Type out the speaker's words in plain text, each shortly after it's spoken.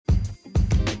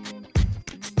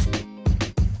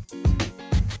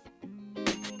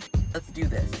Let's do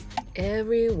this.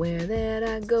 Everywhere that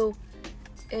I go,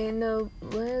 ain't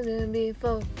nowhere to be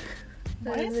for.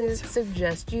 I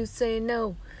suggest you say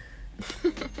no.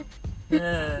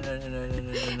 No.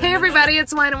 Hey everybody,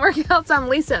 it's Wine and Workouts. I'm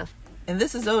Lisa. And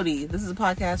this is Odie. This is a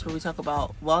podcast where we talk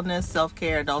about wellness,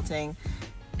 self-care, adulting,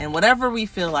 and whatever we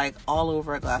feel like all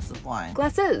over a glass of wine.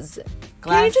 Glasses.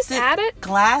 Can you just add it?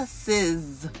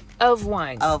 Glasses Of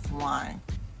wine.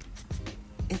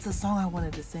 It's a song I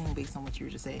wanted to sing based on what you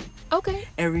were just saying. Okay.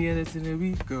 Every other center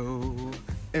we go,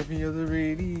 every other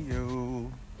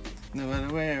radio. No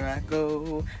matter where I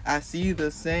go, I see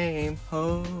the same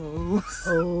hoes.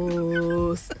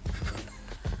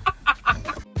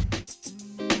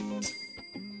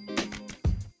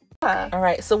 All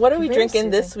right, so what are we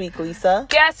drinking this week, Lisa?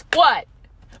 Guess what?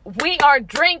 We are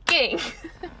drinking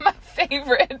my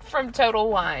favorite from Total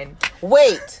Wine.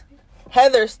 Wait,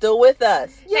 Heather's still with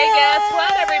us. Hey, guess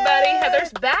what, everybody?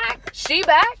 Heather's back. She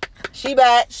back. She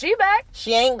back. She back.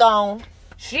 She ain't gone.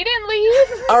 She didn't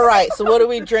leave. All right, so what are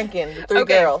we drinking? The three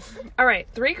girls. All right,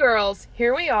 three girls.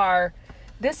 Here we are.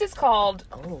 This is called...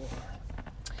 Oh,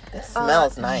 that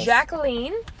smells nice.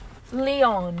 Jacqueline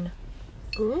Leon.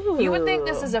 Ooh. You would think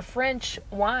this is a French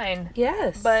wine.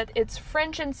 Yes. But it's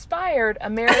French-inspired,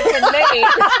 American-made.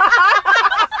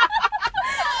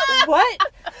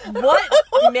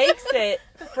 What makes it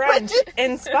French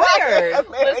inspired?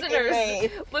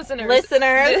 Listeners.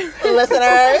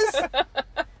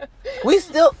 We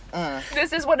still...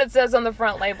 This is what it says on the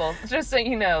front label. Just so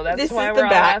you know. That's This why is we're the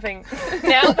all back. laughing.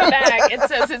 Now the back, it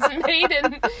says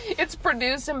it's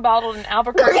produced and bottled in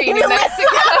Albuquerque, New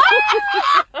Mexico.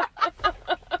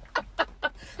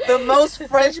 The most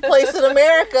French place in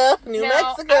America, New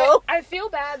Now, Mexico. I feel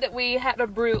bad that we had a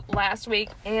Brut last week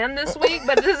and this week,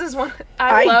 but this is one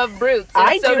I love Bruts. And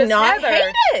I so do does not Heather.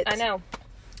 hate it. I know.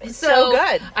 It's so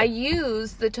good. I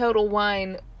used the Total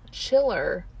Wine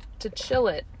chiller to chill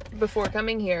it before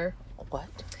coming here. What?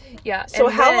 Yeah. So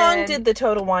and how long then did the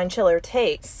Total Wine chiller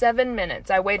take? 7 minutes.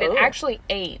 I waited Oh. actually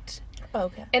 8.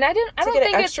 Okay. And I don't get think an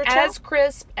it's extra as chill?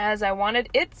 crisp as I wanted.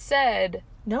 It said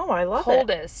No, I love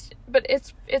coldest, but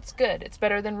it's good. It's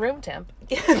better than room temp.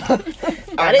 it.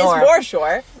 That is for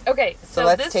sure. Okay, So so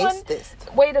let's this taste one, this.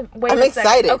 Wait I'm a second.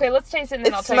 excited. Okay, let's taste it and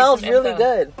then It I'll tell you smells some really info.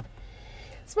 good.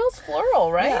 It smells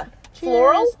floral, right? Yeah.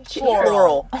 Floral?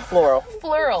 Floral. Floral.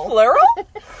 Plural?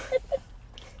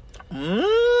 Mmm.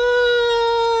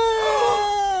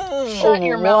 Shut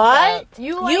your mouth What? up.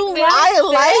 You like You this? I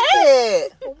like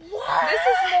it. This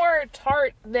is more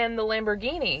tart than the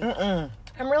Lamborghini. Mm-mm.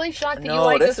 I'm really shocked that you No,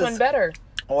 like this this one is- better.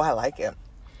 Oh, I like it.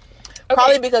 Okay.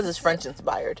 Probably because it's French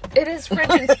inspired. It is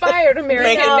French-inspired,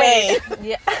 American-made.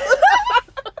 Yeah.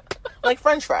 Like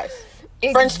French fries.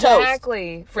 French toast.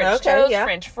 Exactly. French Okay, toast, yeah.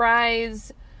 French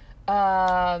fries,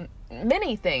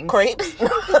 many things. Crepes.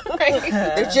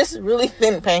 They're just really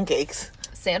thin pancakes.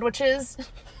 Sandwiches.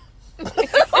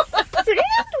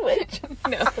 Sandwich.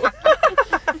 No.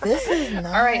 This is nice.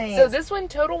 All right, so this one,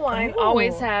 Total Wine, Ooh.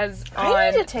 always has on I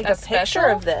need to take a special.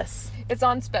 picture of this. It's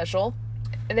on special.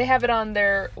 And they have it on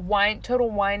their Total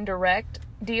Wine Direct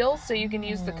deal, so you can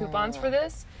use the coupons for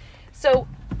this. So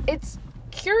it's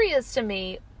curious to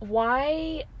me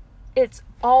why it's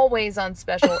always on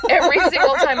special every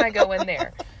single time I go in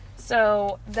there.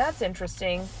 So that's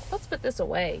interesting. Let's put this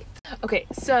away. Okay,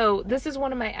 so this is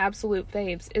one of my absolute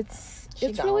faves. It's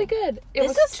really good. It This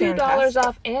was is $2 fantastic.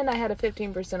 off, and I had a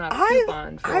 15% off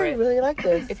coupon for I it. really like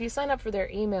this. If you sign up for their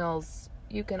emails,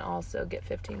 you can also get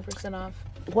 15% off.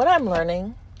 What I'm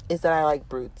learning is that I like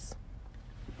Brutes.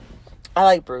 I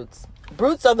like Brutes.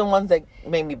 Brutes are the ones that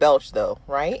make me belch, though,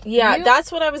 right? Yeah, You-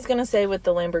 that's what I was gonna say with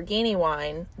the Lamborghini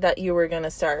wine that you were gonna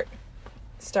start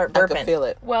I burping. can feel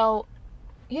it. Well,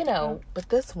 you know, But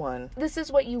this one, this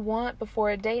is what you want before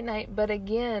a date night, but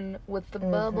again, with the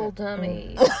bubble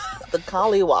tummy. the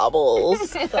collie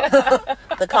wobbles,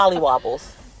 the collie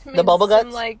wobbles, the bubble Some,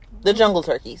 guts, like, the jungle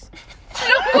turkeys.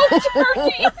 jungle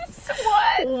turkeys.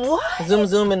 What? What? Zoom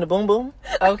zoom and the boom boom.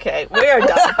 Okay, we are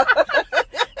done.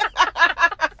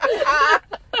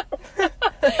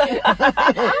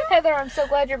 Heather, I'm so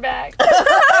glad you're back.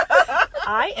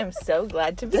 I am so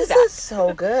glad to be This back. is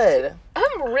so good.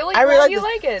 I'm really I glad really you this.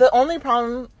 like it. The only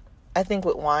problem I think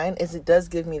with wine is it does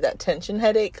give me that tension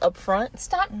headache up front.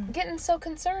 Stop getting so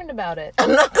concerned about it.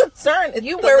 I'm not concerned. It's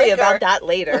You the worry liquor. about that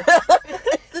later.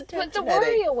 It's the Put tension the worry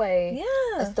headache. away.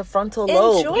 Yeah. It's the frontal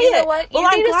lobe. Enjoy You know it. what? Well, You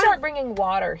I'm need to glad- start bringing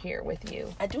water here with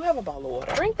you. I do have a bottle of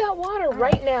water. Drink that water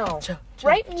right now. Chug,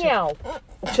 Right chug. now.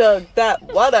 Chug that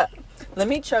water. Let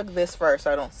me chug this first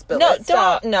so I don't spill No, it.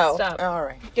 don't. No. Stop. All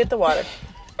right. Get the water.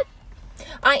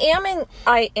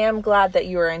 I am glad that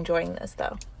you are enjoying this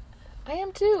though. I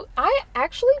am too. I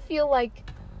actually feel like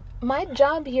my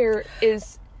job here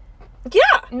is Yeah.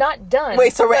 not done.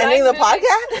 Wait, so we're But ending I'm the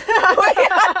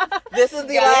podcast? This is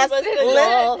the Guys,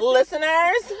 last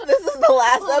listeners. This is the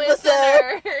last episode.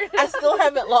 Listener. I still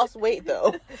haven't lost weight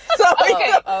though. So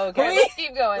Okay. Okay. Let's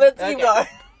keep going. let's keep Okay. going.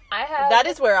 I have. That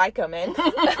is where I come in.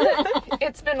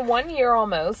 It's been 1 year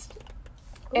almost,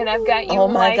 and I've got you. Oh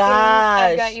my liking, gosh.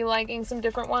 I've got you liking some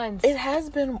different wines. It has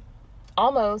been.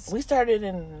 Almost. We started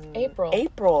in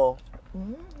April.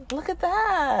 Look at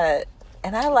that.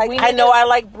 And I like. We I need know to- I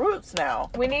like Brutes now.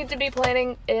 We need to be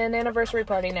planning an anniversary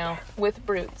party now with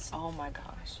Brutes. Oh my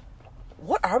gosh.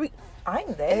 What are we?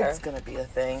 I'm there. It's gonna be a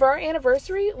thing. For our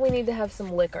anniversary, we need to have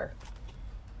some liquor.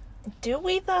 Do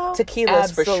we though?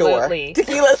 Tequilas for Absolutely. sure.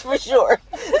 Tequilas for sure.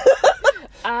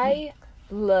 I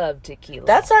love tequila.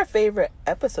 That's our favorite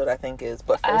episode, I think, is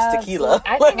But First Tequila.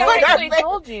 I think That's I like our actually favorite-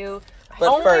 told you. But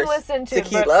only first, listen to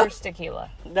tequila. But First Tequila.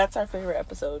 That's our favorite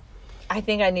episode. I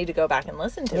think I need to go back and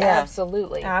listen to Yeah. it.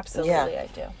 Absolutely. Absolutely, Yeah. I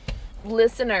do.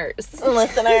 Listeners. Listeners.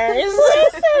 Go back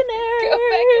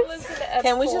and listen to episode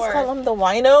Can we just call them the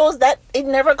winos? That it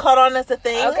never caught on as a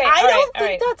thing. Okay. I all right, don't all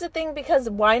think right. that's a thing because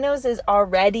winos is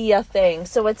already a thing,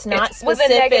 so it's not It's with a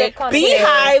negative specific. connotation.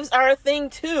 Beehives are a thing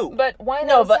too. But winos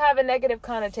No, but- have a negative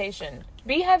connotation.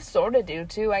 Beehives sort of do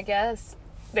too, I guess.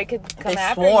 They could come They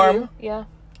after swarm. you. Yeah.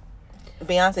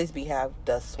 Beyonce's beehive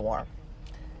does swarm.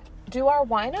 Do our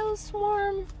winos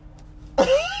swarm?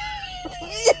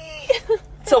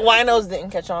 So winos didn't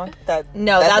catch on.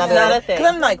 No, that's not a thing.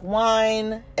 Because I'm like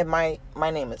wine, and my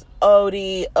name is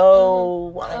Odie.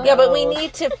 Oh, wino. Yeah, but we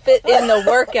need to fit in the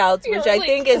workouts, You're which I really-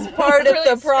 think is part you're of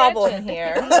really the problem stretching.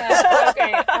 here. Yeah,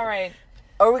 okay, all right.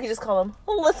 Or we could just call them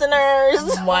listeners.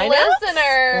 Listeners.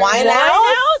 Wine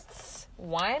outs?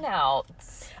 Wine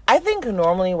outs. I think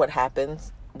normally what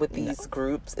happens with these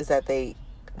groups is that they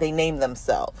name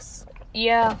themselves.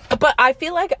 Yeah. But I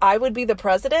feel like I would be the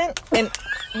president, and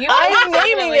You I'm are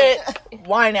naming really- it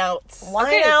Wine Outs. Wine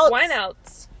Okay, outs. wine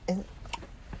outs.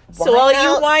 So all you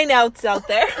outs. wine outs out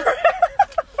there.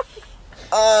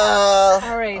 All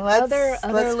right. let's Other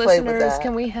play with listeners, that.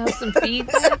 can we have some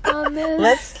feedback on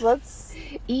this? Let's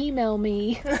Email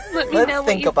me. Let me know let's what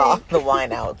think you about think. the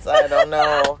wine outs. I don't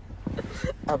know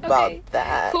about Okay.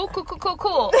 that. Cool.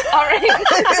 All right.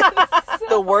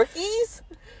 The workies?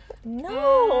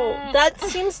 No, that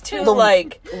seems too The-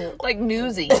 like. Like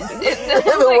newsies.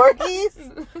 The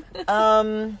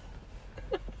workies?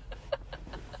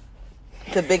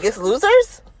 The Biggest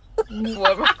Losers?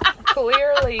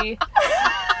 Clearly.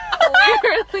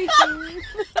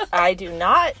 I do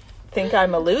not think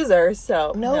I'm a loser,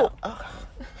 so No. Oh.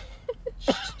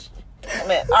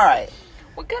 Man, all right.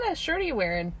 What kind of shirt are you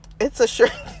wearing? It's a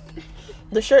shirt.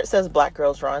 The shirt says Black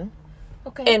Girls Run.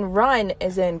 Okay. And run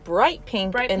is in bright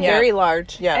pink Bright and pink. very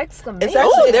large. Yeah. Exclamation. It's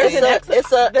actually Oh, there's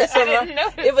it's an a I didn't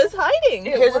notice. It was hiding.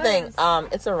 It here's the was. thing.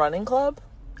 It's a running club.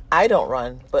 I don't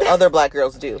run, but other black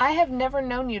girls do. I have never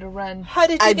known you to run. How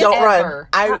did you I get don't ever.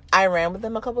 run. I ran with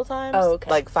them a couple times. Oh, okay.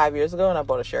 Like 5 years ago, and I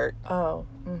bought a shirt. Oh,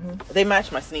 They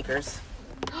match my sneakers.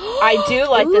 I do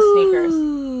like the sneakers.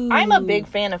 I'm a big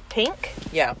fan of pink.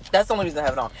 Yeah, that's the only reason I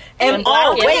have it on. And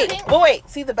black and wait, pink? but wait,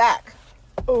 see the back.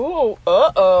 Ooh,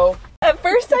 uh-oh. At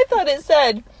first I thought it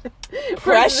said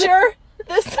pressure.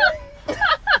 This,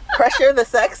 Pressure the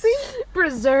sexy.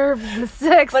 Preserve the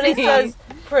sexy. but it says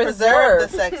Preserve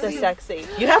preserve the sexy. the sexy.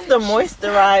 You have to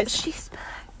moisturize. She's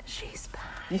back. She's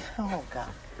back. Oh god,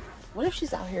 what if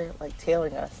she's out here like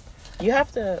tailing us? You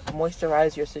have to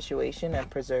moisturize your situation and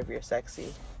preserve your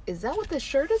sexy. Is that what this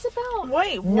shirt is about?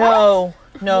 Wait, No.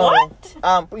 What?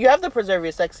 You have to preserve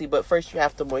your sexy, but first you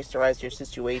have to moisturize your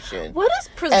situation. What does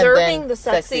preserving then the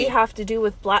sexy sexy. have to do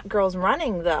with black girls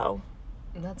running, though?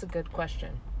 That's a good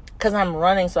question. Because I'm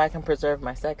running so I can preserve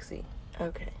my sexy.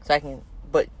 Okay. So I can.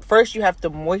 But first you have to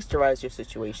moisturize your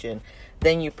situation,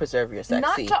 then you preserve your sexy.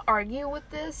 Not to argue with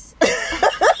this.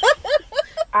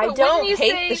 I but don't wouldn't you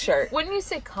hate say- the shirt. Wouldn't you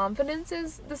say confidence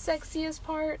is the sexiest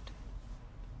part?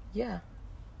 Yeah.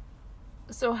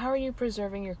 So how are you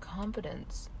preserving your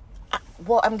confidence?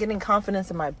 Well, I'm getting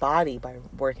confidence in my body by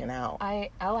working out. I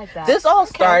like that. This all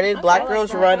started, okay, Black I like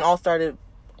Girls that. Run all started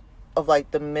of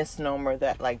like the misnomer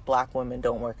that like black women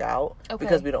don't work out Okay.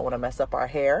 because we don't want to mess up our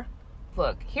hair.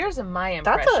 Look, here's my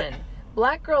That's a- impression.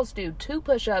 Black girls do 2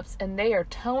 push-ups and they are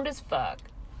toned as fuck.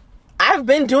 I've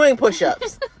been doing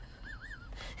push-ups.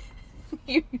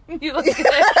 You look good.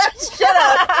 Shut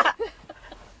up.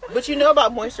 But you know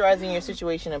about moisturizing your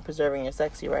situation and preserving your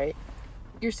sexy, right?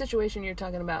 Your situation you're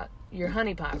talking about, your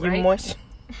honeypot, You right?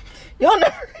 Y'all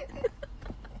never.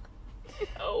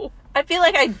 Oh. I feel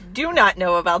like I do not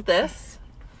know about this.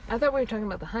 I thought we were talking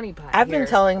about the honey pie. I've here. been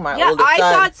telling my Yeah, oldest I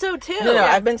son. thought so too. No,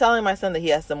 I've been telling my son that he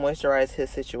has to moisturize his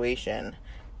situation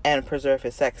and preserve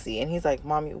his sexy. And he's like,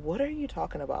 Mommy, what are you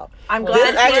talking about? I'm Well,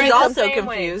 glad this he's actually also comes-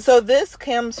 confused. So this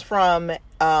comes from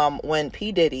when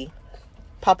P. Diddy,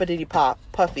 Papa Diddy Pop,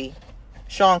 Puffy,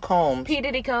 Sean Combs, P.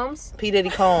 Diddy Combs. P. Diddy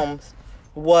Combs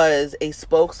was a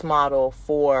spokesmodel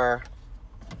for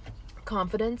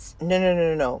Confidence.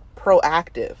 no,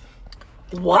 Proactive.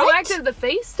 What? Proactive the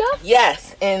face stuff?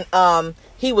 Yes, and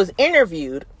he was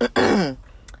interviewed,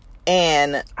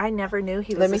 and I never knew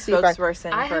he Let was me a see if I-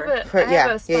 spokesperson I have for... a, for- I have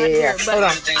yeah, a spot yeah. here, but Hold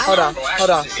on, hold on, hold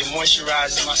on. It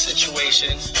moisturizes my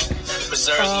situation. It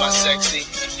preserves my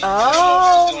sexy.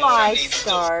 Oh Doing what I my need to do.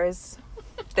 stars.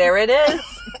 There it is.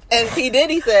 And P.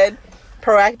 Diddy said,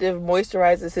 Proactive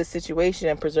moisturizes his situation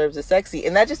and preserves his sexy.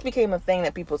 And that just became a thing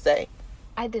that people say.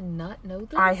 I did not know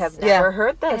this. I have Yeah. never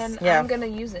heard this. And Yeah. I'm gonna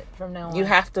use it from now on. You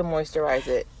have to moisturize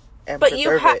it and But you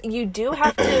preserve it. you do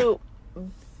have to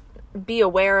be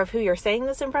aware of who you're saying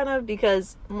this in front of,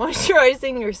 because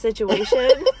moisturizing your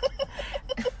situation.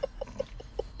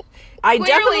 I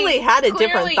definitely had a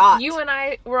different clearly thought. You and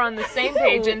I were on the same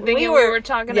page and We thinking we were- were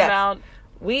talking yes. about.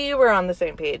 We were on the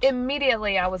same page.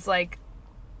 Immediately, I was like,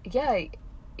 "Yeah,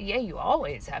 you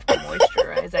always have to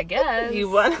moisturize, I guess." You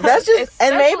want That's just,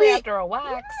 and Especially maybe, after a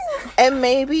wax. and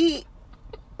maybe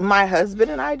my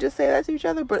husband and I just say that to each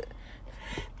other, but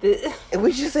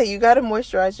we just say, you got to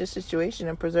moisturize your situation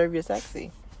and preserve your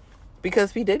sexy.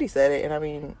 Because P. Diddy said it, and I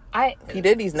mean, P.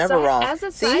 Diddy's never wrong. As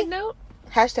a See? side note,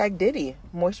 Hashtag Diddy.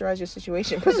 Moisturize your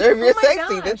situation. Preserve your Oh my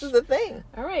sexy. gosh. This is the thing.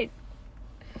 all right,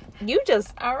 You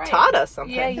just all right, taught us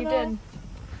something. Yeah, you did.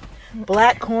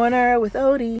 Black Corner with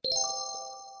Odie.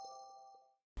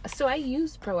 So I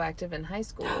used Proactive in high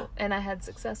school, and I had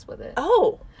success with it.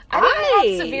 Oh, I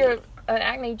didn't have severe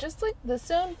acne, just like the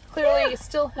zone. Clearly,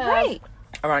 still have. Right.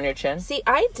 Around your chin. See,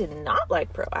 I did not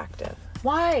like Proactive.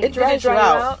 Why? It Did dries you dry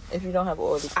out if you don't have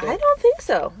oily skin. I don't think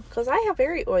so, because I have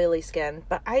very oily skin,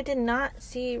 but I did not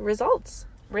see results.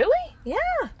 Really? Yeah.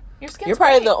 Your skin's You're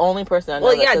probably great. the only person I know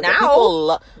Well, that yeah, says that. now.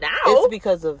 People Now. It's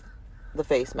because of the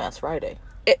Face Mask Friday.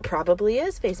 It probably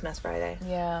is Face Mask Friday.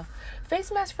 Yeah.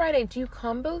 Face Mask Friday, do you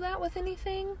combo that with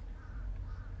anything?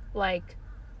 Like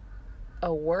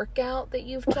a workout that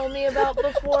you've told me about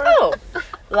before? Oh,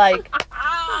 like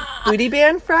Booty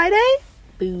Band Friday?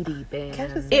 Booty band.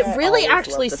 It I really always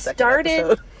actually love the second started.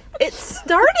 episode. It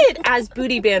started as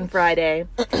Booty Band Friday,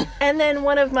 and then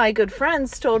one of my good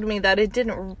friends told me that it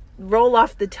didn't roll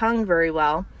off the tongue very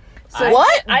well. So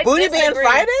What? I Booty Band disagree.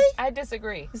 Friday? I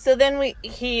disagree. So then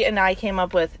he and I came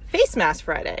up with Face Mask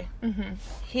Friday. Mm-hmm.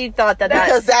 He thought that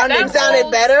Because sounded rolls-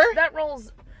 better? That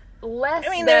rolls less I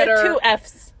mean, better. there are two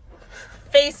F's.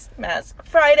 Face Mask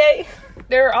Friday.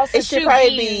 There are also It should two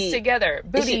probably B's be- together.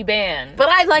 Booty should- band. But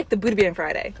I like the Booty Band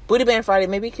Friday. Booty Band Friday.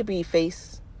 Maybe it could be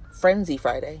Face Frenzy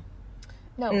Friday.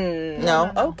 No.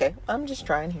 No? Okay. I'm just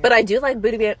trying here. But I do like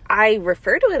Booty Band. I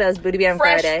refer to it as Booty Band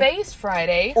Fresh Friday. Face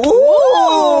Friday. Ooh!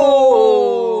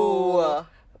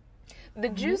 The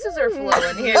juices are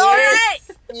flowing here. All right!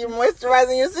 You're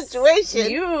moisturizing your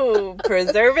situation. You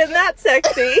preserving that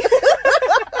sexy.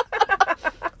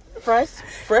 Fresh.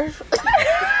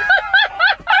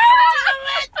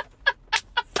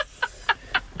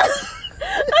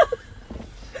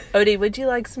 Odie, would you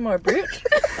like some more Brute?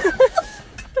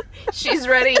 She's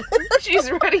ready. She's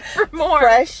ready for more.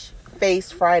 Fresh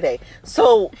Face Friday.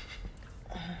 So,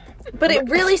 But it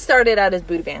really started out as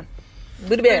Booty Band.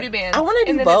 Booty Band. Booty band. I wanna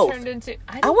do and then both. It turned into,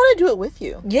 I want to do it with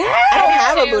you. Yeah. I don't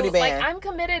have a too. booty band. Like, I'm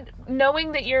committed,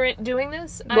 knowing that you're doing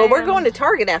this. Well, we're going to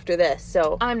Target after this,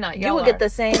 so I'm not. you Y'all will get are. the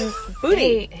same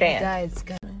booty Hey, band. guys,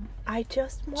 I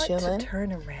just want Chillin'. to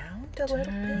turn around a little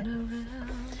bit.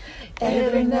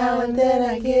 Every now and then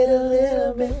I get a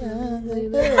little bit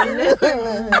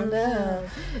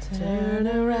turn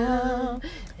around.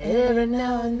 Every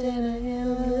now and then I get a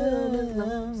little bit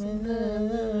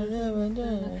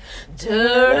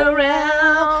turn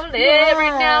around every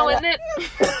now and then.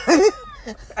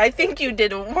 I think you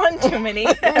did one too many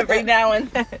every now and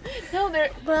then. No, they're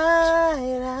That's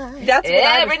what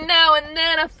every now and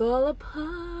then I fall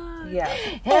apart. Yeah.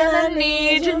 And I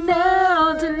need you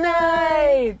now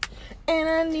tonight. And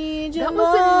I need you That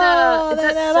more was in than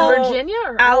is ever. it Virginia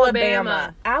or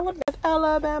Alabama.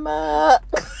 Alabama.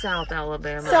 South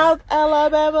Alabama. South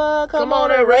Alabama. Come on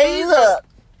on and and raise up.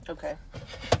 Okay.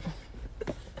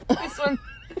 This one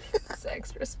is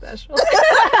extra special.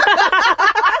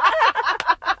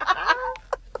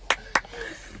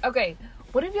 Okay,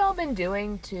 what have y'all been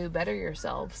doing to better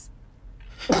yourselves?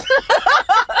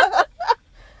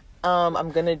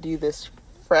 I'm gonna do this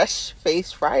Fresh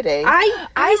Face Friday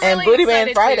I and really Booty Band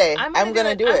excited Friday. too. I'm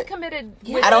gonna do I'm it. committed.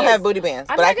 Yeah. I don't with have this. booty bands,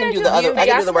 I'm but not I can gonna do do the other. you I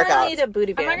can do the definitely workouts. need a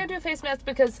booty I'm band. not gonna do a face mask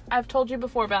because I've told you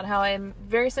before about how I'm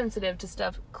very sensitive to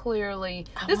stuff. Clearly,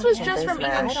 this want was a just face from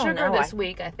mask. eating I don't sugar know. this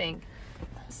week. I think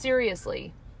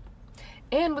seriously.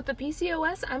 And with the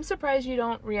PCOS, I'm surprised you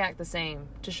don't react the same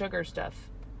to sugar stuff.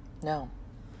 No,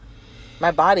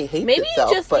 my body hates Maybe you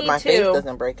itself, just but need my face to-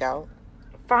 doesn't break out.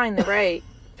 Find the right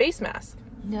face mask.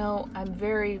 No, I'm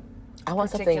very. I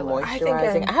want something Particular. I think I'm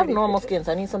moisturizing. I have pretty normal particular. skin,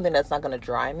 so I need something that's not going to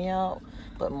dry me out,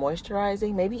 but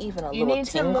moisturizing. Maybe even a You little need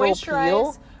to tingle moisturize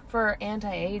peel. for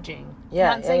anti-aging.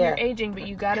 Yeah, Not saying yeah, you're yeah. aging, but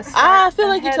you gotta start. I feel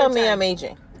like you ahead tell of me time. I'm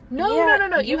aging. No, Yeah,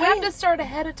 no. You you have ain't. to start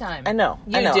ahead of time. I know.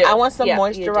 You I know. do. I want some Yeah,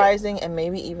 you do. moisturizing and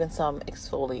maybe even some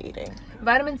exfoliating.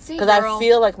 Vitamin C, Because girl. I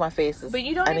feel like my face is. But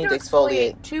you don't I need need to to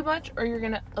exfoliate. too much, or you're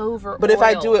gonna over. But if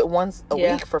I do it once a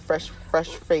Yeah. week for Fresh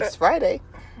Face Friday,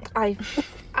 I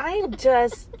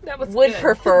just That was would good.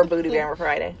 prefer Booty Band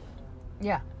Friday.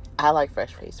 yeah, I like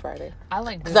Fresh Face Friday. I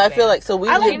like. Because I feel like we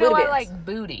I do, like you know booty I bands. like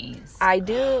booties. I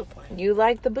do. You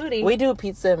like the booty. we do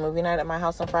pizza and movie night at my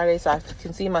house on Friday, so I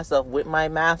can see myself with my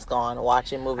mask on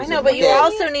watching movies. I know, with but my you kids.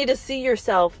 also need to see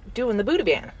yourself doing the booty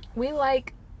band. we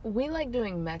like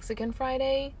doing Mexican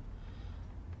Friday.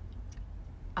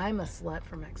 I'm a slut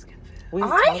for Mexican food. We I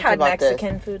talked had about this.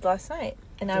 Mexican food last night,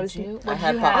 and I Did was. you? I What'd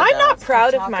had you Papa have? I'm not John's.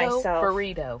 proud of Taco, myself.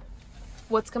 Burrito.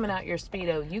 What's coming out your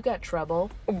Speedo? You got trouble.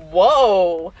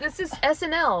 Whoa. This is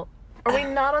SNL. Are we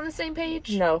not on the same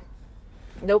page? No.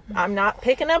 Nope. I'm not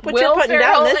picking up what Will you're putting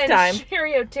Ferrell down this and time.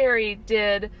 Sherry O'Terry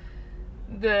did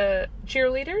the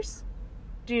cheerleaders.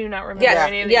 Do you not remember Yes.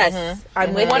 any of these? Yes.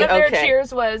 I'm with One you. of their Okay.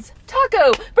 cheers was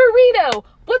taco, burrito.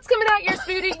 What's coming out your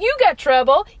Speedo? You got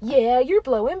trouble. Yeah, you're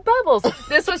blowing bubbles.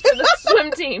 This was for the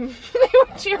swim team. They were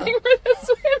cheering for the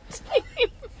swim team.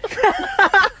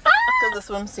 Because the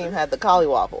swim team had the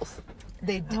collywobbles.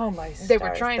 They Oh my. They were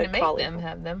stars, trying the to make collie. them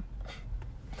have them.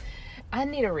 I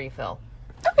need a refill.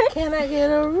 Can I get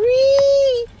a refill?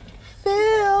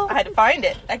 I had to find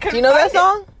it. I couldn't. Do you know that find it.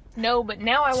 song? No, but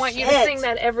now I want you to Shit. sing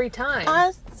that every time.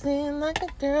 I sing like a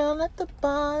girl at the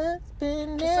bar that's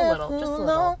been Just a there little, too just a little.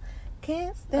 long.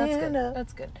 Can't That's stand good. up.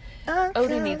 That's good. I'm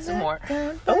Odie needs some more.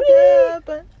 Odie.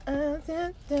 But I'm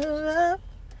just too love.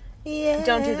 Yeah.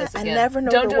 Don't do this again. I never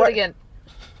know Don't the do word. it again.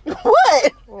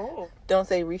 What? Oh. Don't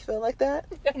say refill like that.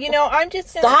 You know, I'm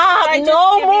just gonna, Stop! I just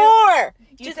No give you- more.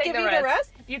 You Just take give the you rest. the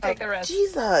rest. You take the rest.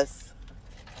 Jesus.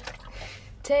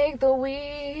 Take the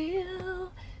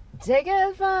wheel. Take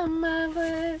it from my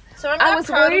way. So I'm I not was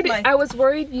proud worried. of my. I was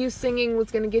worried you singing was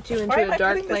going to get you into Why am a I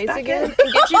dark putting this place back again in?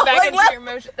 and get you back Like into what? your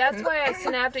emotion. That's why I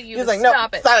snapped at you. He was to like, no,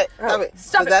 stop it. stop it. Stop it.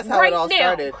 Stop 'Cause it that's how right it all now.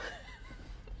 started.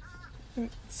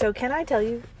 So can I tell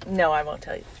you? No, I won't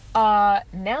tell you.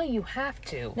 Now you have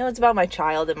to. No, it's about my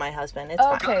child and my husband. It's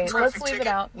fine. Okay, let's leave it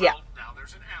out. Yeah. Now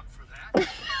there's an app for that.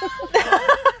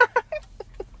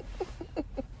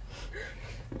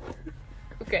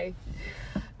 Okay.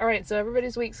 All right, so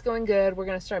everybody's week's going good. We're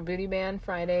gonna start Booty Band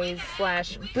Fridays / Booty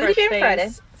Fresh Band Face Friday.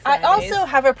 I Fridays. also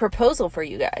have a proposal for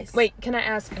you guys. Wait, can I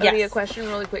ask Yes. Odie a question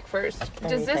really quick first?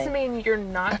 Does this Anything. mean you're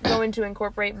not going to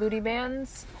incorporate booty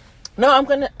bands? No, I'm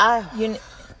gonna. I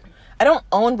don't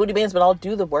own booty bands, but I'll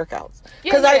do the workouts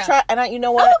because Yeah, I yeah. try. And you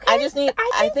know what? Okay. I just need.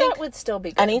 I think that would still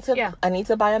be good. I need to. Yeah. I need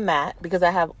to buy a mat because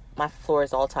I have my floor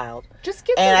is all tiled, Just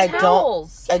get and some I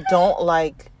towels. don't. I don't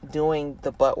like doing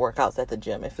the butt workouts at the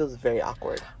gym. It feels very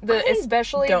awkward.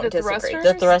 Especially don't the disagree. thrusters.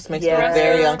 The thrust makes Yeah. me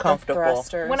very The uncomfortable.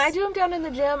 thrusters. When I do them down in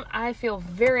the gym, I feel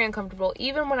very uncomfortable.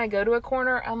 Even when I go to a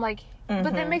corner, I'm like,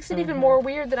 but that makes it even more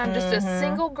weird that I'm just a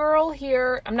single girl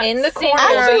here. I'm not In the single, corner. but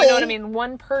you know what I Actually, mean?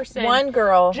 One person. one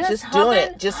girl Just humping- doing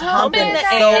it. Just humping humping the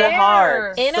so air.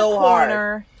 hard. in so a hard.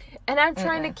 corner. And I'm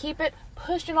trying to keep it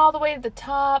pushing all the way to the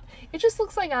top. It just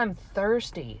looks like I'm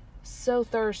thirsty. So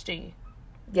thirsty.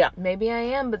 Yeah. Maybe I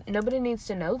am, but nobody needs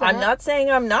to know that. I'm not saying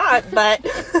I'm not, but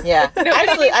Yeah.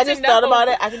 Actually, needs I to just thought know. about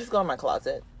it. I could just go in my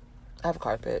closet. I have a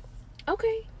carpet.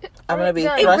 Okay. I'm gonna be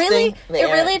Done. it thrusting really, the it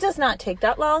air. really does not take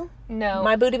that long. No.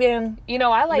 My booty band. You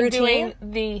know, I like routine? doing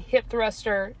the hip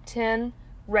thruster 10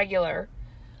 regular.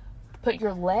 Put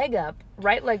your leg up,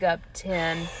 right leg up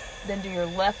 10, then do your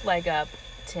left leg up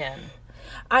 10.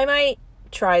 I might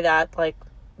try that like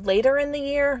later in the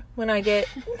year when I get.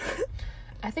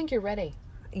 I think you're ready.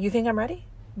 You think I'm ready?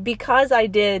 Because I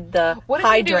did the What if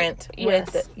hydrant you do,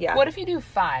 with yes. the, yeah. What if you do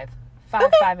 5? 5,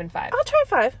 Okay. 5, and 5. I'll try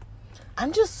 5.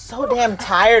 I'm just so damn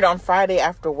tired on Friday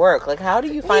after work. Like, how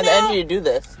do you find the know- energy to do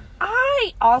this?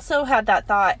 I also had that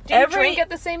thought. Do you drink at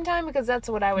the same time? Because that's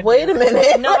what I would Wait do. a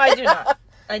minute. No, I do not.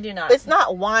 I do not. It's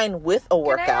not wine with a Can I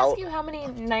workout. ask you how many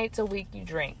nights a week you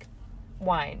drink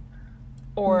wine?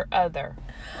 or other?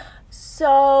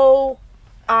 So,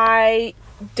 I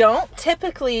don't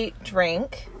typically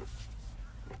drink,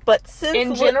 but since...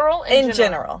 In general? In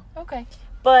general. Okay.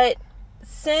 But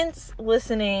since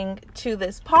listening to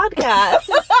this podcast,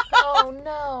 Oh,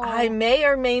 no. I may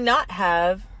or may not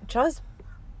have just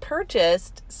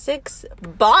purchased 6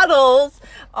 bottles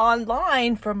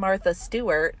online from Martha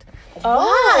Stewart.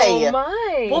 Oh, Why?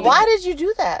 my. Well, why did you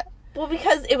do that? Well,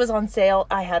 because it was on sale,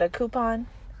 I had a coupon.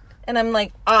 And I'm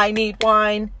like, I need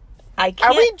wine. I Are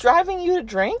can't. we driving you to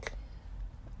drink?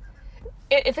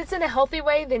 If it's in a healthy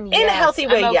way, then yes. In a healthy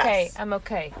way, I'm okay. yes. I'm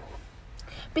okay.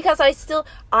 Because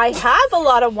I have a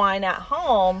lot of wine at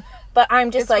home, but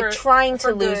I'm just It's like for- trying to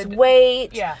for lose good. weight.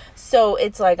 Yeah. So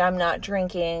it's like I'm not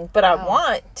drinking, but I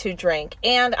want to drink,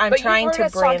 and I'm But trying you've heard to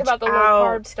us branch talk about the low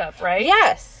out. carb stuff, right?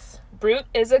 Yes, Brut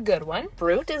is a good one.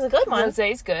 Brut is a good one.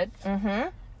 Rosé's good. Mm-hmm.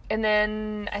 And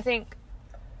then I think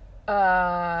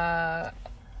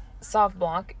Sauv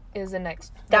Blanc is the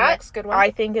next good one.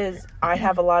 I think is I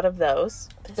have a lot of those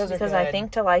Those are because I good.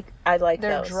 think I like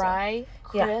They're those. dry,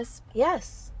 Yeah. crisp,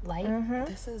 Yes. light. Mm-hmm.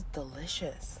 This is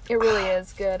delicious. It really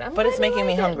is good. But it's making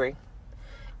me hungry.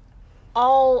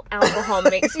 All alcohol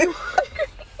makes you hungry.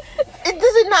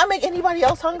 Does it not make anybody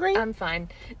else hungry? I'm fine.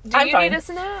 Do I'm you fine. need a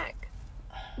snack?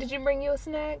 Did you bring you a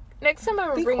snack? Next time I'm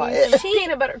gonna Be bring you quiet. some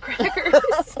peanut butter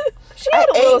crackers. She had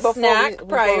a little before snack before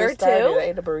prior we started, I to.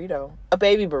 ate a burrito. A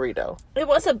baby burrito. It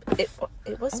was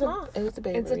small. It was a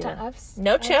baby It's a burrito. time.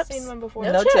 No I've chips. seen one before.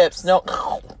 No No chips. chips. No.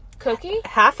 Cookie.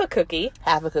 Half a cookie.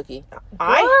 Half a cookie. Girl.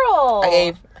 I I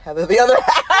gave Heather the other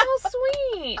half. How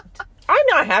sweet. I'm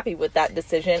not happy with that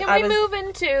decision. Can we move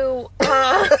into?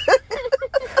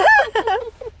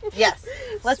 Yes.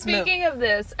 Let's move. Speaking of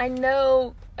this, I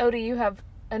know Odie, you have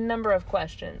a number of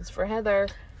questions for Heather.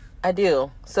 I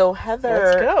do. So Heather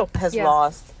Let's go. has Yeah.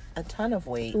 lost a ton of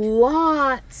weight.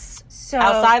 Lots. So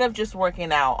Outside of just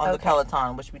working out on Okay. the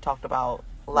Peloton, which we talked about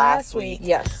last week.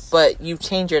 yes. But you've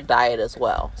changed your diet as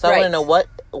well. So I want to Right.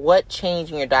 know what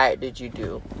change in your diet did you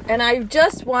do? And I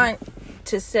just want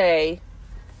to say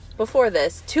before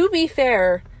this, to be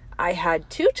fair, I had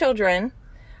 2 children.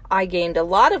 I gained a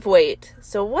lot of weight.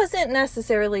 So it wasn't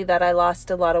necessarily that I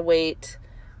lost a lot of weight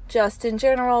just in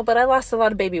general, but I lost a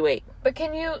lot of baby weight. But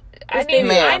can you? It's baby-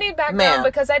 I need background Ma'am.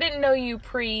 because I didn't know you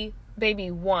pre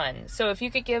baby 1. So if you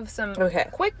could give some Okay.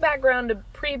 quick background to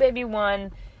pre baby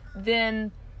 1,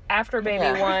 then after baby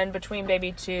Yeah. 1, between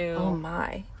baby 2. Oh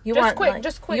my. You Just want quick, like-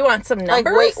 just quick. You want some Like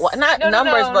numbers? wait, not No, no,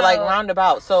 numbers, no, but like no.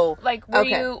 roundabout. So Like were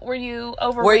Okay. you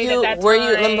overweight at that time?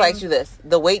 let me ask you this: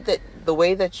 the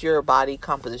way that your body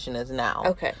composition is now.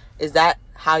 Okay. Is that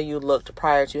how you looked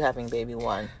prior to having baby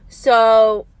 1?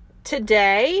 So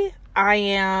today I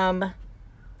am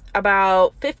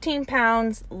about 15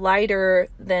 pounds lighter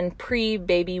than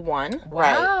pre-baby 1.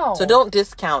 Right. Wow. So don't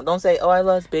discount. Don't say, "Oh, I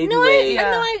lost baby weight."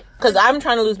 Yeah. Because I'm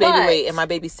trying to lose baby But- weight and my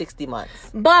baby's 60 months.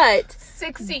 But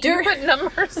 60. Dur- You put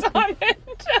numbers on it.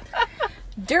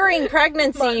 during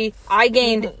pregnancy, I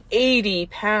gained 80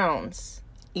 pounds.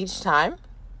 Each time?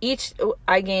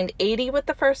 I gained 80 with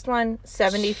the first one,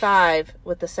 75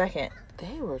 with the second.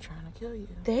 They were trying to kill you.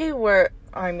 They were,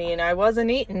 I wasn't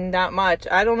eating that much.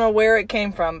 I don't know where it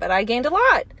came from, but I gained a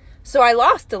lot. So I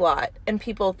lost a lot. And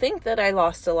people think that I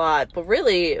lost a lot, but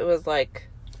really it was like,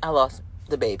 I lost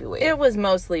the baby weight. it was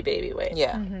mostly baby weight.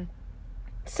 Yeah.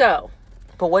 So,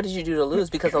 But what did you do to lose?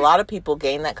 Because a lot of people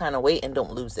gain that kind of weight and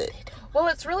don't lose it. Well,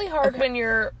 it's really hard when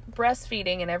you're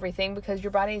breastfeeding and everything because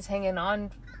your body's hanging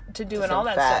on to doing some all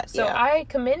that fat, stuff. So yeah. I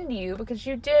commend you because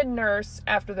you did nurse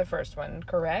after the first one,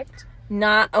 correct?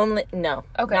 no,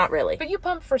 Okay. not really. But you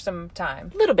pumped for some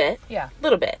time. A little bit. Yeah.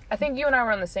 Little bit. I think you and I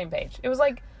were on the same page. It was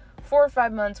like 4 or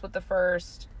 5 months with the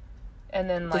first, and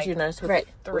then like Did you nurse with, right,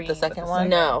 with the second one?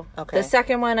 No. Okay. The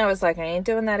second one, I was like, I ain't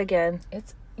doing that again.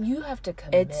 you have to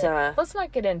commit. It's, Let's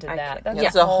not get into that. can't- That's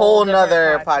It's a whole different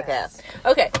nother podcast.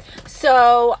 Okay,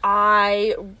 so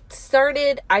I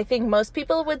started, I think most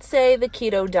people would say the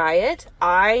keto diet.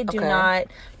 I do Okay. not,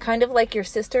 kind of like your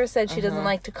sister said, she doesn't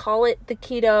like to call it the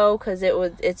keto because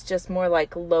it's just more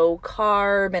like low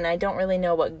carb, and I don't really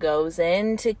know what goes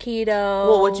into keto.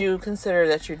 Well, would you consider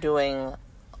that you're doing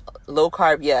low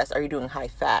carb? Yes. Are you doing high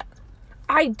fat?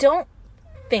 I don't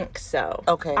think so.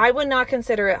 Okay. I would not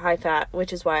consider it high fat,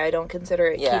 which is why I don't consider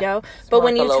it Yeah. keto. It's But more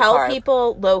when like a you low tell carb.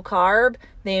 people low carb,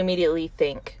 they immediately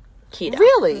think keto.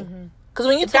 Really? Because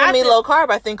when you tell me That's it. low carb,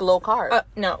 I think low carb.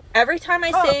 No. Every time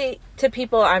I say to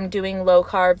people I'm doing low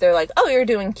carb, they're like, "Oh, you're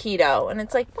doing keto," and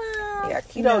it's like, well, yeah,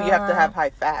 keto, you have to have high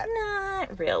fat.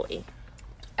 not really.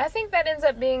 I think that ends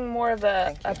up being more of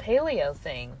a paleo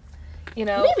thing. You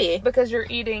know? Maybe. Because you're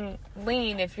eating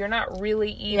lean if you're not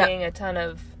really eating a ton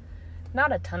of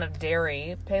not a ton of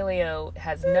dairy. Paleo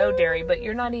has no dairy, but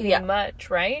you're not eating Yeah. much,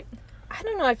 right? I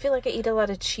don't know. I feel like I eat a lot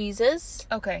of cheeses.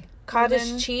 Okay. Cottage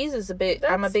Then cheese is a bit.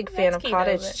 I'm a that's- big fan of that's keto,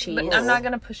 cottage but- cheese. But I'm not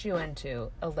going to push you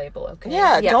into a label, okay?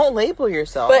 Yeah, Yeah. don't label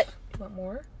yourself. But You want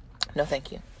more? no,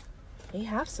 thank you. we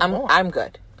have some more. I'm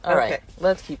good. All right, Okay.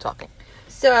 let's keep talking.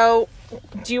 So,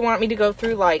 do you want me to go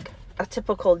through like a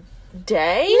typical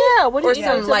day? Yeah, what do Or you eat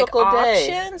on a some like typical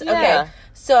day? options? Yeah. Okay.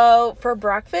 So for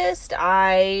breakfast,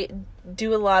 I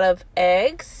do a lot of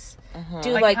eggs.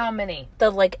 Do Like, like how many? the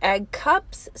like egg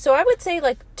cups. So I would say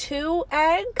like 2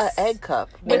 eggs. An egg cup.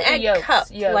 An With the egg yolks, cup,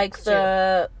 yolks, like too.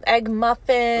 the egg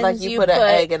muffins. Like you put an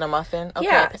egg in a muffin? Okay.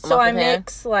 Yeah, so I muffin hand.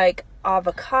 mix like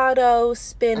avocado,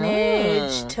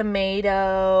 spinach, Mm.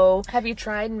 tomato. Have you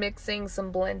tried mixing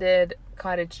some blended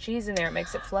cottage cheese in there? It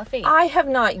makes it fluffy. I have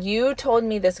not. You told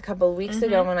me this a couple of weeks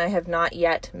ago, and I have not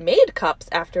yet made cups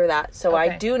after that. So I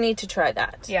Okay. do need to try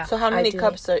that. Yeah. So how I many do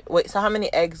cups are... Wait, so how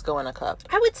many eggs go in a cup?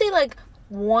 I would say like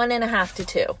 1.5 to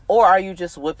 2. Or are you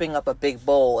just whipping up a big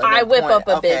bowl? And I then whip pouring- up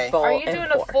a okay. big bowl. Are you and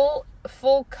doing pour. a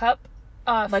full cup?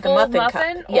 Like a full muffin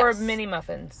cup, or yes. mini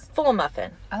muffins? Full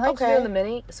muffin? I like Okay. doing the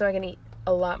mini so I can eat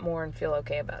a lot more and feel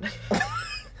okay about it.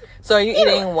 So are you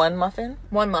eating one muffin?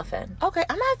 1 muffin. Okay,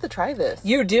 I'm gonna have to try this.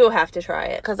 You do have to try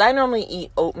it. Because I normally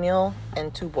eat oatmeal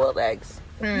and 2 boiled eggs.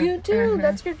 You do.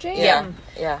 That's your jam. Yeah.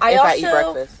 Yeah. I if also I eat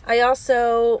breakfast. I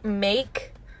also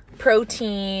make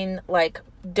protein like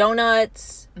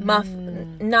donuts,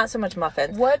 not so much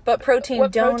muffins. But protein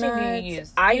What donuts. protein do you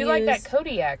use? I you use like that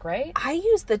Kodiak, right? I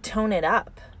use the Tone It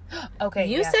Up. Okay.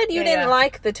 You yeah. said you Yeah, didn't yeah.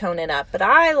 like the Tone It Up, but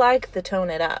I like the Tone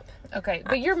It Up. Okay,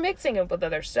 but you're mixing it with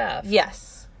other stuff.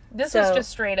 Yes. This So- was just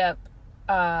straight up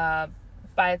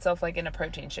by itself, like in a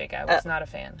protein shake. I was not a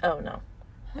fan. Oh no.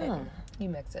 You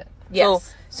mix it.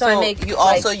 Yes. So I make you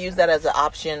like- also use that as an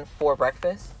option for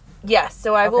breakfast? Yes,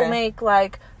 so I will Okay. make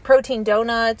like protein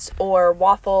donuts or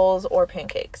waffles or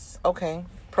pancakes. Okay.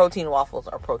 Protein waffles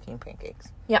or protein pancakes.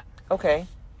 Yeah. Okay.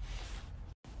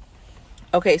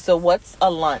 Okay, so what's a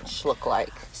lunch look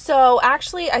like? So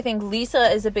actually, I think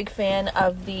Lisa is a big fan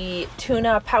of the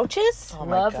tuna pouches. Oh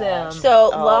my Love gosh. them.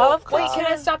 So Oh, love. God. Wait, can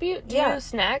I stop you? Do Yeah. you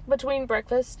snack between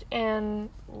breakfast and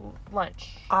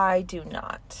lunch? I do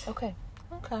not. Okay.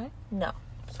 Okay. No.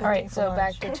 All right, so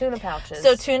back to tuna pouches.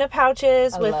 So tuna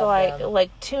pouches with love like them.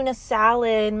 like tuna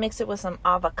salad, mix it with some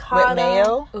avocado. With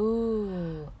mayo?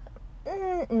 Ooh.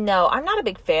 No, I'm not a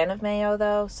big fan of mayo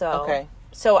though. So Okay.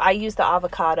 So I use the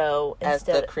avocado As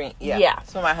instead the cream. Yeah. Yeah.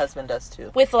 That's what my husband does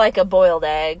too. with like a boiled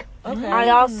egg. Okay. I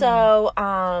also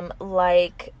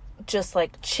like just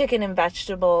like chicken and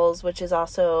vegetables, which is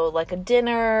also like a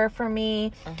dinner for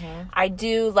me. I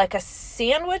do like a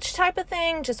sandwich type of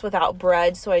thing just without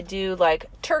bread. So I do like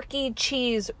turkey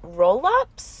cheese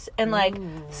roll-ups and like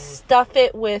stuff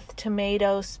it with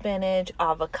tomato, spinach,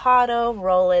 avocado,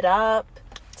 roll it up.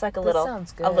 It's like a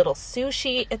sounds good. little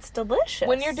sushi. It's delicious.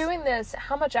 When you're doing this,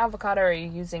 how much avocado are you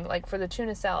using? Like for the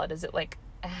tuna salad, is it like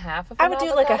a half of I an would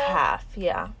do like a avocado? half,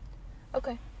 yeah.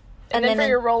 Okay. And And, then then for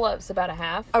your roll-ups, about a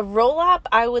half. A roll-up,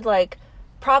 I would like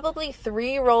probably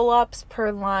 3 roll-ups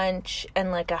per lunch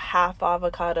and like a half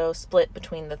avocado split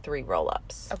between the 3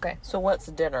 roll-ups. Okay. So what's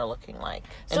dinner looking like?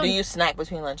 And So- do you snack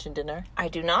between lunch and dinner? I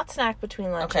do not snack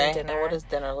between lunch Okay. and And dinner. what does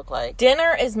dinner look like?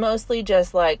 Dinner is mostly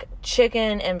just like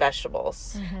chicken and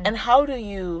vegetables. And how do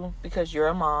you, because you're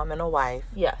a mom and a wife,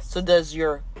 Yes. so does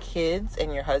your kids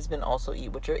and your husband also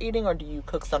eat what you're eating, or do you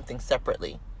cook something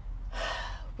separately?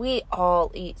 We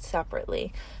all eat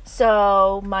separately.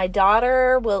 So my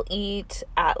daughter will eat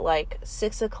at like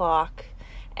 6 o'clock.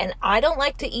 And I don't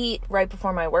like to eat right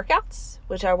before my workouts,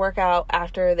 which I work out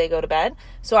after they go to bed.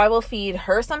 So I will feed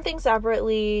her something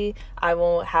separately. I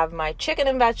will have my chicken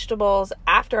and vegetables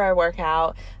after I work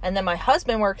out. And then my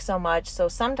husband works so much. So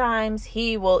sometimes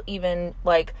he will even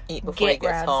like Eat before he gets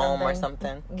grab home or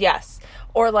something. something? Yes.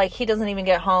 Or like he doesn't even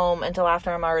get home until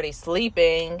after I'm already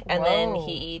sleeping. And then Whoa.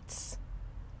 he eats.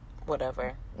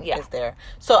 Whatever Yeah. is there.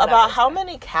 So Whatever's about how there.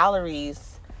 many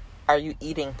calories are you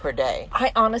eating per day?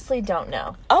 I honestly don't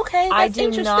know. Okay, that's I do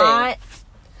interesting. not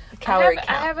calorie I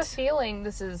count. have a feeling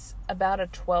this is about a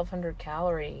 1,200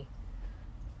 calorie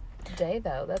day,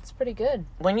 though. That's pretty good.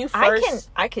 When you first...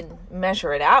 I can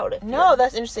measure it out. If No, you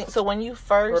that's interesting. So when you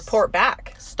first report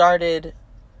back. started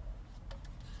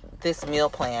this meal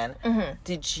plan,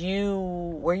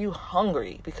 Mm-hmm. were you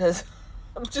hungry? Because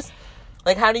I'm just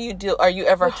like, how do you do? Are you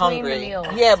ever Between the hungry? meals.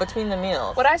 Yeah, between the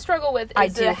meals. What I struggle with I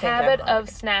is do the think I'm habit hungry. of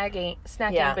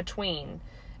snacking Yeah. between.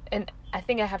 And I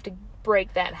think I have to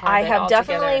break that habit I have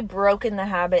altogether. definitely broken the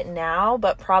habit now,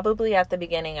 but probably at the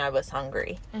beginning I was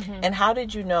hungry. And how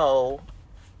did you know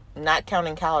not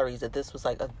counting calories, that this was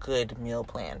like a good meal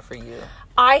plan for you?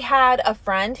 I had a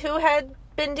friend who had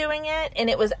been doing it, and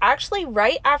it was actually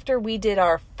right after we did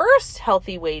our first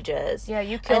Healthy Wages. Yeah,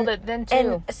 you killed it then too.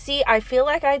 And see, I feel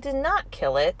like I did not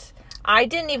kill it. I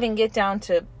didn't even get down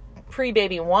to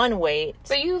pre-baby 1 weight.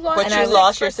 But you lost. But you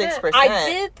lost your 6%. I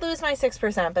did lose my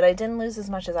 6%, but I didn't lose as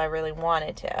much as I really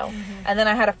wanted to. Mm-hmm. And then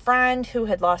I had a friend who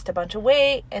had lost a bunch of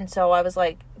weight, and so I was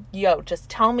like, yo, just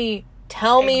tell me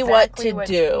what to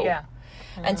do. Yeah.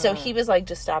 And so he was like,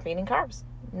 just stop eating carbs.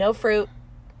 No fruit,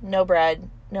 no bread,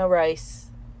 no rice,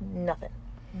 nothing.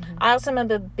 Mm-hmm. I also am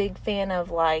a big fan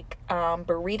of like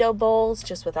burrito bowls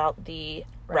just without the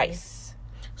rice.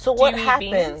 So Do what you eat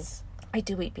happens? beans? I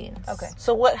do eat beans. Okay.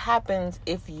 So what happens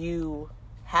if you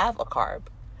have a carb?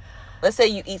 Let's say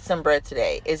you eat some bread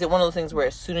today. Is it one of those things where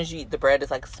as soon as you eat the bread, it's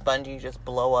like spongy, you just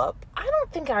blow up? I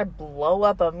don't think I blow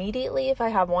up immediately if I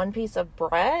have one piece of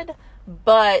bread.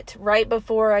 But right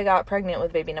before I got pregnant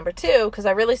with baby number 2, because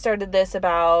I really started this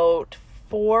about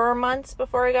 4 months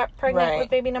before I got pregnant with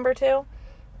baby number 2.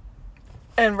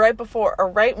 And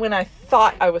right when I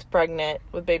thought I was pregnant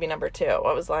with baby number 2,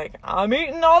 I was like, I'm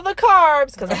eating all the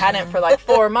carbs, because I hadn't for like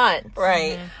 4 months.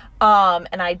 Right.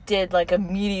 And I did like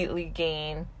immediately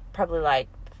gain probably like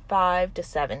 5 to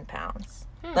 7 pounds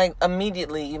Like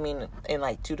immediately, you mean in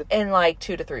like 2 to 3? in like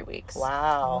 2 to 3 weeks.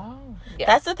 Wow. Yeah.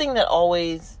 That's the thing that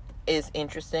always is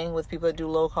interesting with people that do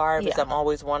low carb, is Yeah. I'm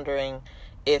always wondering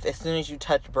if as soon as you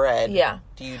touch bread, Yeah.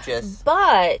 do you just...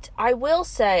 But I will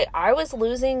say I was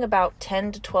losing about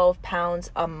 10 to 12 pounds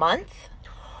a month.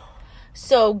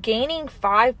 So gaining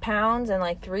 5 pounds in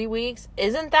like 3 weeks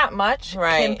isn't that much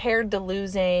compared to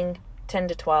losing 10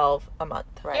 to 12 a month.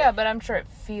 Right. Yeah, but I'm sure it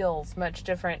feels much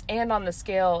different. And on the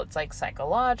scale, it's like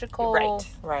psychological.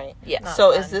 Right. Yeah.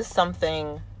 So fun. is this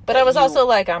something... But that I was you also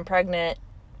like, I'm pregnant.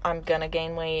 I'm gonna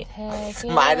gain weight. Heck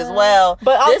Might as yeah. well.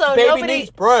 But also this baby nobody- needs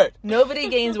bread. Nobody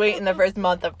gains weight in the first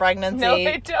month of pregnancy. No,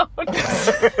 they don't.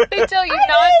 They tell you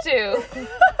not to.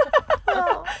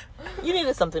 You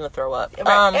needed something to throw up.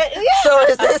 Right. So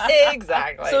is this...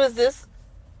 Exactly. So is this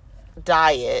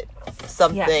diet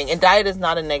something... Yes. And diet is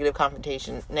not a negative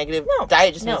confrontation. Negative... No.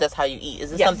 Diet just means No. that's how you eat. Is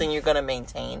this Yes. something you're going to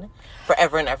maintain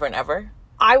forever and ever and ever?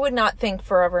 I would not think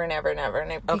forever and ever and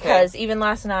ever. Because even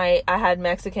last night I had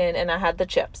Mexican and I had the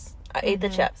chips. I ate the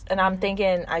chips. And I'm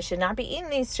thinking I should not be eating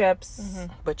these chips.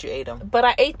 But you ate them. But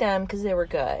I ate them because they were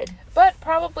good. But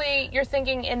probably you're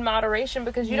thinking in moderation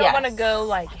because you don't Yes. want to go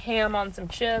like ham on some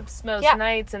chips most Yeah.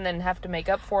 nights and then have to make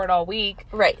up for it all week.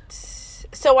 Right.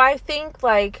 So I think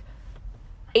like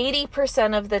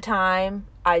 80% of the time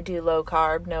I do low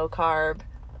carb, no carb.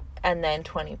 And then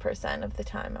 20% of the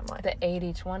time I'm like, The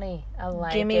 80-20. I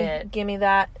like give it. me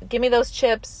that. Give me those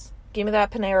chips. Give me that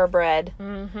Panera bread.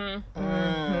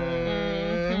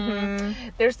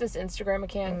 There's this Instagram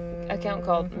account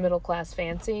called Middle Class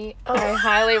Fancy. I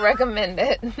highly recommend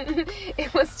it.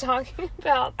 It was talking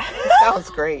about Sounds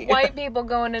great. white people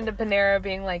going into Panera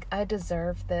being like, I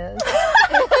deserve this.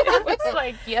 It was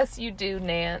like, yes, you do,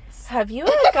 Nance. Have you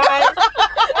guys...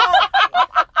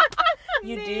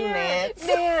 You do, Nance.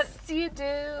 Nance, you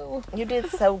do. You did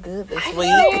so good this week.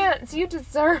 Nance, you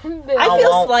deserve this. I I feel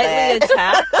want slightly that.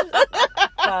 attacked,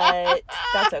 but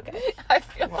that's okay. I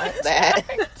feel like that.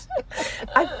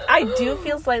 I do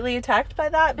feel slightly attacked by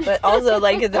that, but also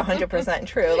like it's 100%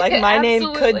 true. Like my name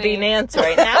could Absolutely. be Nance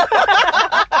right now.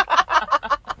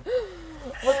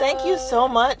 Well, thank you so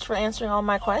much for answering all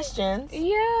my questions.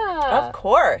 Yeah. Of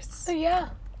course. Yeah.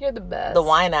 You're the best. The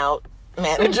wine out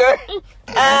manager.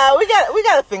 we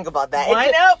got to think about that.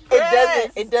 Wine out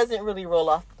press. It doesn't really roll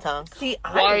off the tongue. See,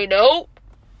 I know.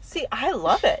 I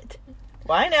love it.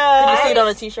 Why Did you not? see it on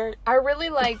a t-shirt? I really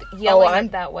liked yelling I'm-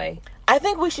 it that way. I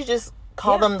think we should just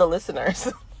call Yeah. them the listeners.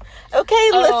 Okay,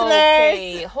 listeners.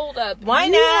 Okay, hold up. Why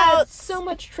you not? had so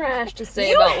much trash to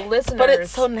say about listeners. But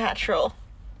it's so natural.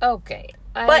 okay.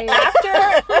 But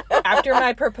after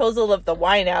my proposal of the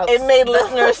wine outs, It made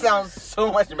listeners sound so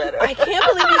much better. I can't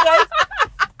believe you guys.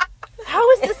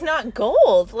 How is this not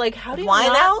gold? Like, how do you Wine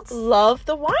not outs? love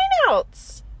the wine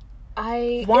outs?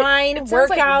 Wine, it sounds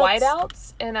like workouts.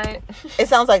 whiteouts, and I It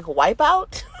sounds like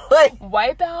wipeout. Like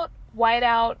wipeout,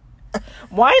 whiteout,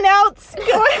 Wine outs.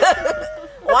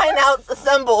 wine outs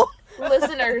assemble.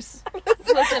 listeners,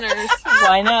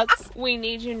 Wine outs. we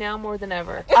need you now more than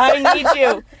ever. I need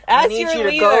you I as need your you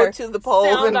leader. to go to the polls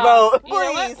Sound and off. vote, You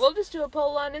know what? please. We'll just do a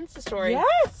poll on Insta story.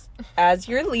 Yes, as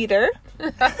your leader.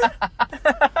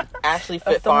 Ashley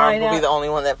Fit the Farm wine will be out. the only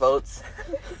one that votes.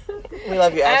 We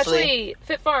love you, Ashley. Ashley,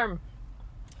 Fit Farm.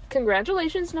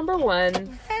 Congratulations, number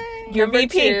 1. Your Number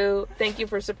VP. 2, thank you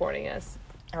for supporting us.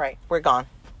 All right, we're gone.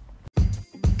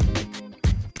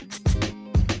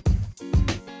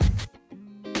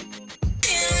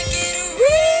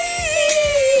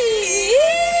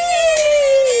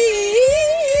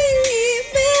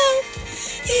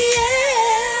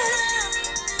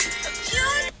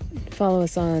 Follow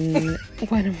us on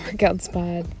Wine and Workouts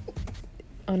Pod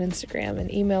on Instagram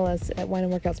and email us at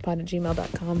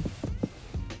wineandworkoutspod@gmail.com.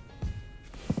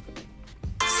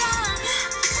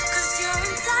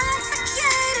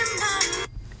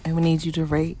 And we need you to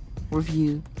rate,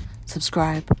 review,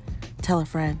 subscribe, tell a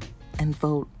friend, and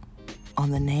vote on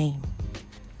the name.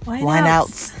 Wine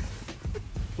Outs.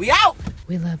 We out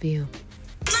We love you.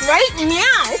 right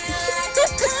now.